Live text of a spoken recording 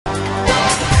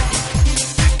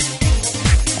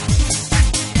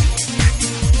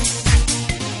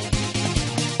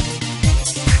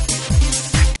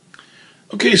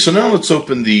Okay, so now let's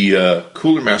open the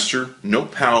Cooler Master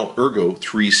NotePal ERGO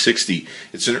 360.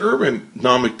 It's an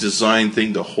ergonomic design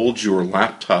thing to hold your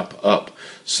laptop up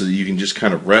so that you can just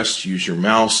kind of rest, use your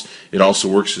mouse. It also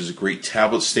works as a great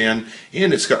tablet stand,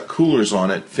 and it's got coolers on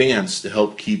it, fans, to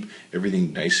help keep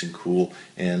everything nice and cool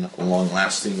and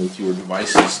long-lasting with your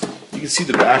devices. You can see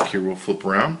the back here. We'll flip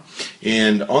around,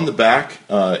 and on the back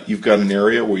you've got an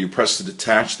area where you press to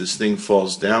detach. This thing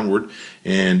falls downward,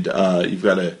 and you've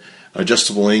got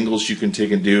adjustable angles you can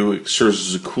take and do. It serves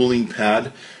as a cooling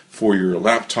pad for your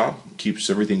laptop, keeps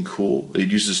everything cool. It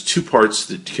uses two parts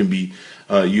that can be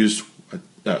used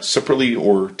separately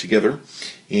or together,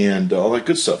 and all that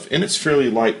good stuff. And it's fairly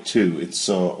light too. It's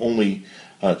only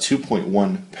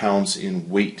 2.1 pounds in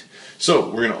weight. So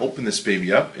we're going to open this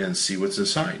baby up and see what's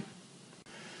inside.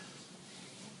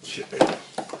 Okay.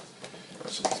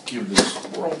 So let's give this a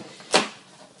whirl.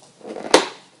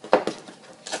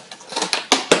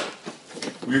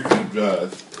 We've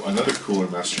got another Cooler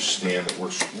Master stand that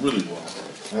works really well.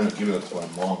 I ended up giving it to my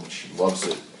mom, and she loves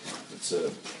it. It's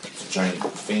a giant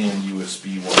fan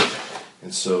USB one,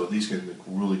 and so these guys make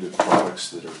really good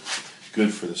products that are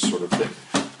good for this sort of thing.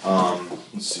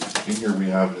 Let's see. In here we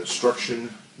have an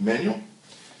instruction manual,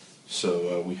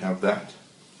 so we have that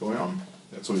going on.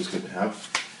 That's always good to have.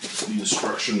 The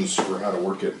instructions for how to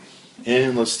work it.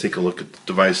 And let's take a look at the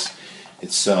device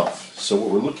itself. So what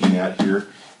we're looking at here,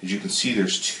 as you can see,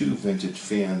 there's two vented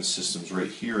fan systems right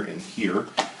here and here.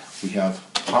 We have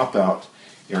pop-out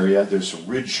area. There's a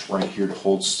ridge right here to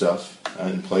hold stuff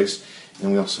in place.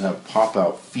 And we also have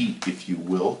pop-out feet, if you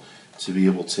will, to be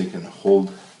able to take and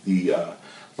hold the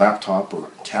laptop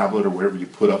or tablet or whatever you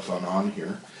put up on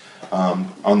here.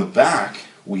 On the back,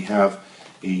 we have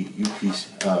a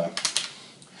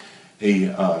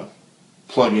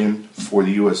plug-in for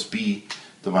the USB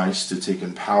device to take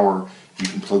and power. You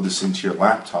can plug this into your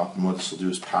laptop, and what this will do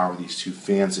is power these two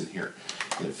fans in here.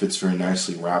 And it fits very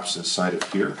nicely, wraps inside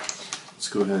of here. Let's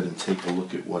go ahead and take a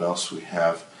look at what else we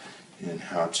have and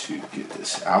how to get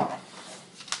this out.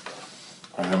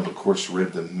 I haven't, of course,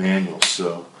 read the manual,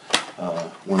 so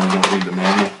when I don't read the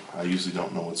manual, I usually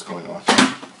don't know what's going on.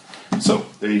 So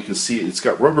there you can see it's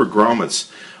got rubber grommets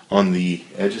on the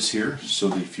edges here, so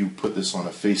that if you put this on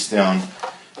a face down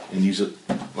and use it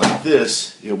like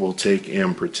this, it will take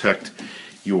and protect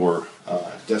your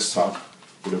desktop,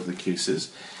 whatever the case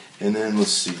is. And then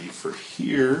let's see, for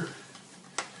here,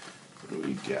 what do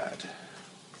we got?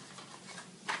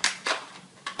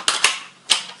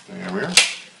 There we are.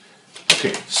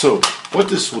 Okay, so what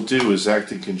this will do is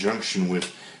act in conjunction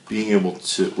with being able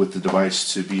to, with the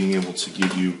device, to being able to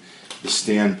give you the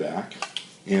stand back.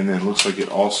 And then it looks like it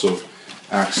also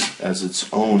acts as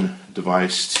its own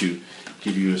device to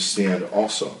give you a stand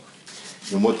also.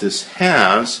 And what this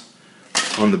has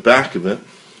on the back of it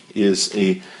is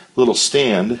a little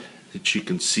stand that you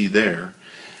can see there.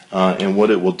 And what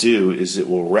it will do is it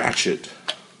will ratchet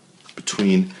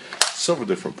between several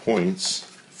different points.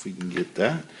 If we can get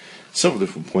that. Several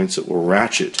different points it will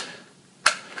ratchet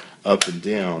up and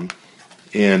down.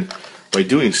 And by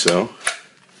doing so,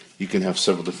 you can have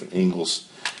several different angles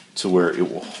to where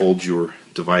it will hold your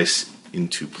device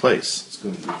into place. Let's go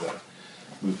ahead and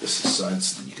move this aside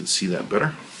so that you can see that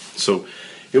better. So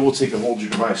it will take and hold your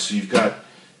device. So you've got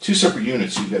two separate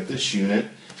units. You've got this unit,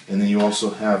 and then you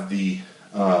also have the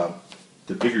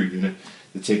bigger unit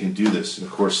to take and do this. And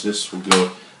of course, this will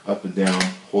go up and down,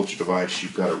 hold your device.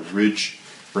 You've got a ridge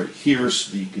right here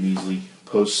so that you can easily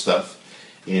post stuff.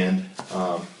 And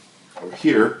over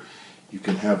here, you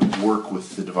can have it work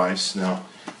with the device. Now,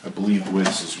 I believe the way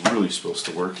this is really supposed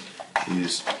to work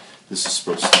is this is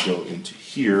supposed to go into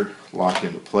here, lock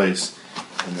into place,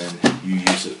 and then you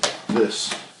use it like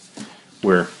this,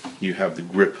 where you have the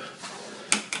grip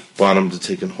bottom to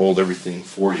take and hold everything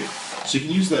for you. So you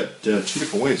can use that two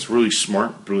different ways. It's really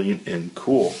smart, brilliant, and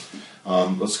cool.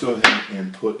 Let's go ahead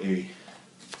and put a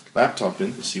laptop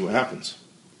in to see what happens.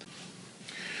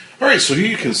 Alright, so here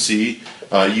you can see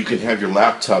you can have your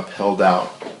laptop held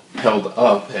up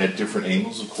at different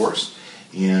angles, of course,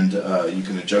 and you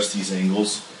can adjust these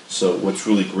angles. So what's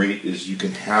really great is you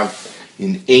can have,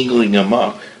 in angling them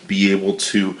up, be able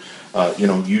to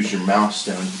use your mouse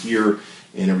down here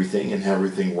and everything, and have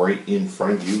everything right in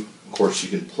front of you. Of course, you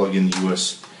can plug in the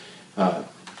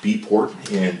USB port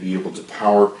and be able to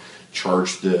power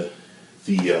charge the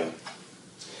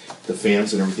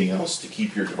fans and everything else to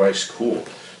keep your device cool.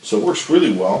 So it works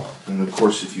really well. And of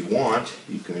course, if you want,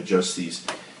 you can adjust these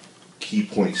key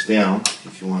points down.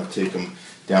 If you want to take them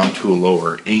down to a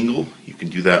lower angle, you can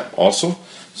do that also.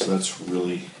 So that's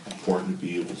really important to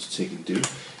be able to take and do.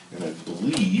 And I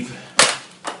believe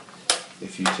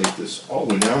if you take this all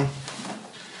the way down,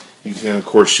 you can of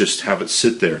course just have it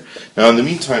sit there. Now in the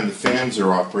meantime, the fans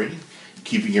are operating,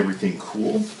 keeping everything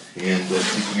cool and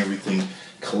keeping everything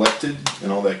collected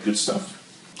and all that good stuff.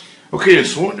 Okay,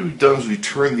 so what we've done is we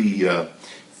turned the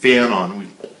fan on,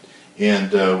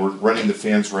 and we're running the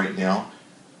fans right now.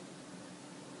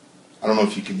 I don't know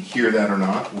if you can hear that or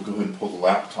not. We'll go ahead and pull the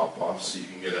laptop off so you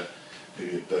can get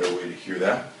maybe a better way to hear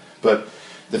that. But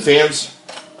the fans,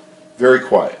 very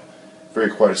quiet,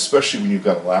 especially when you've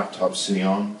got a laptop sitting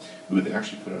on. Ooh, they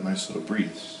actually put out a nice little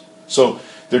breeze. So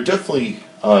they're definitely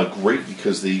great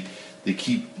because they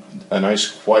keep a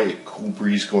nice, quiet, cool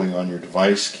breeze going on your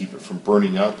device, keep it from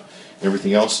burning up and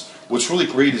everything else. What's really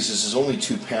great is this is only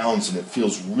 2 pounds and it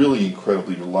feels really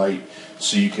incredibly light,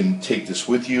 so you can take this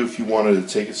with you if you wanted to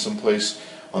take it someplace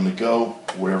on the go,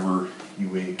 wherever you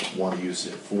may want to use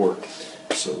it for.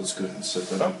 So let's go ahead and set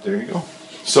that up. There you go.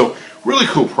 So really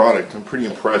cool product. I'm pretty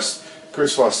impressed.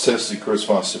 Chris Voss tested, Chris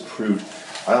Voss approved.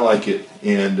 I like it,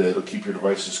 and it'll keep your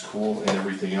devices cool and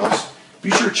everything else. Be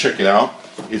sure to check it out.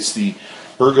 It's the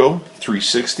ERGO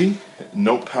 360,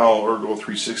 NotePal ERGO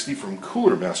 360 from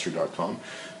coolermaster.com.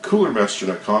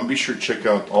 Coolermaster.com. Be sure to check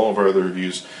out all of our other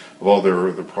reviews of all their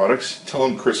other products. Tell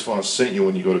them Chris Voss sent you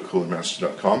when you go to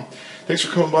coolermaster.com. Thanks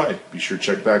for coming by. Be sure to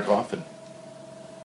check back often.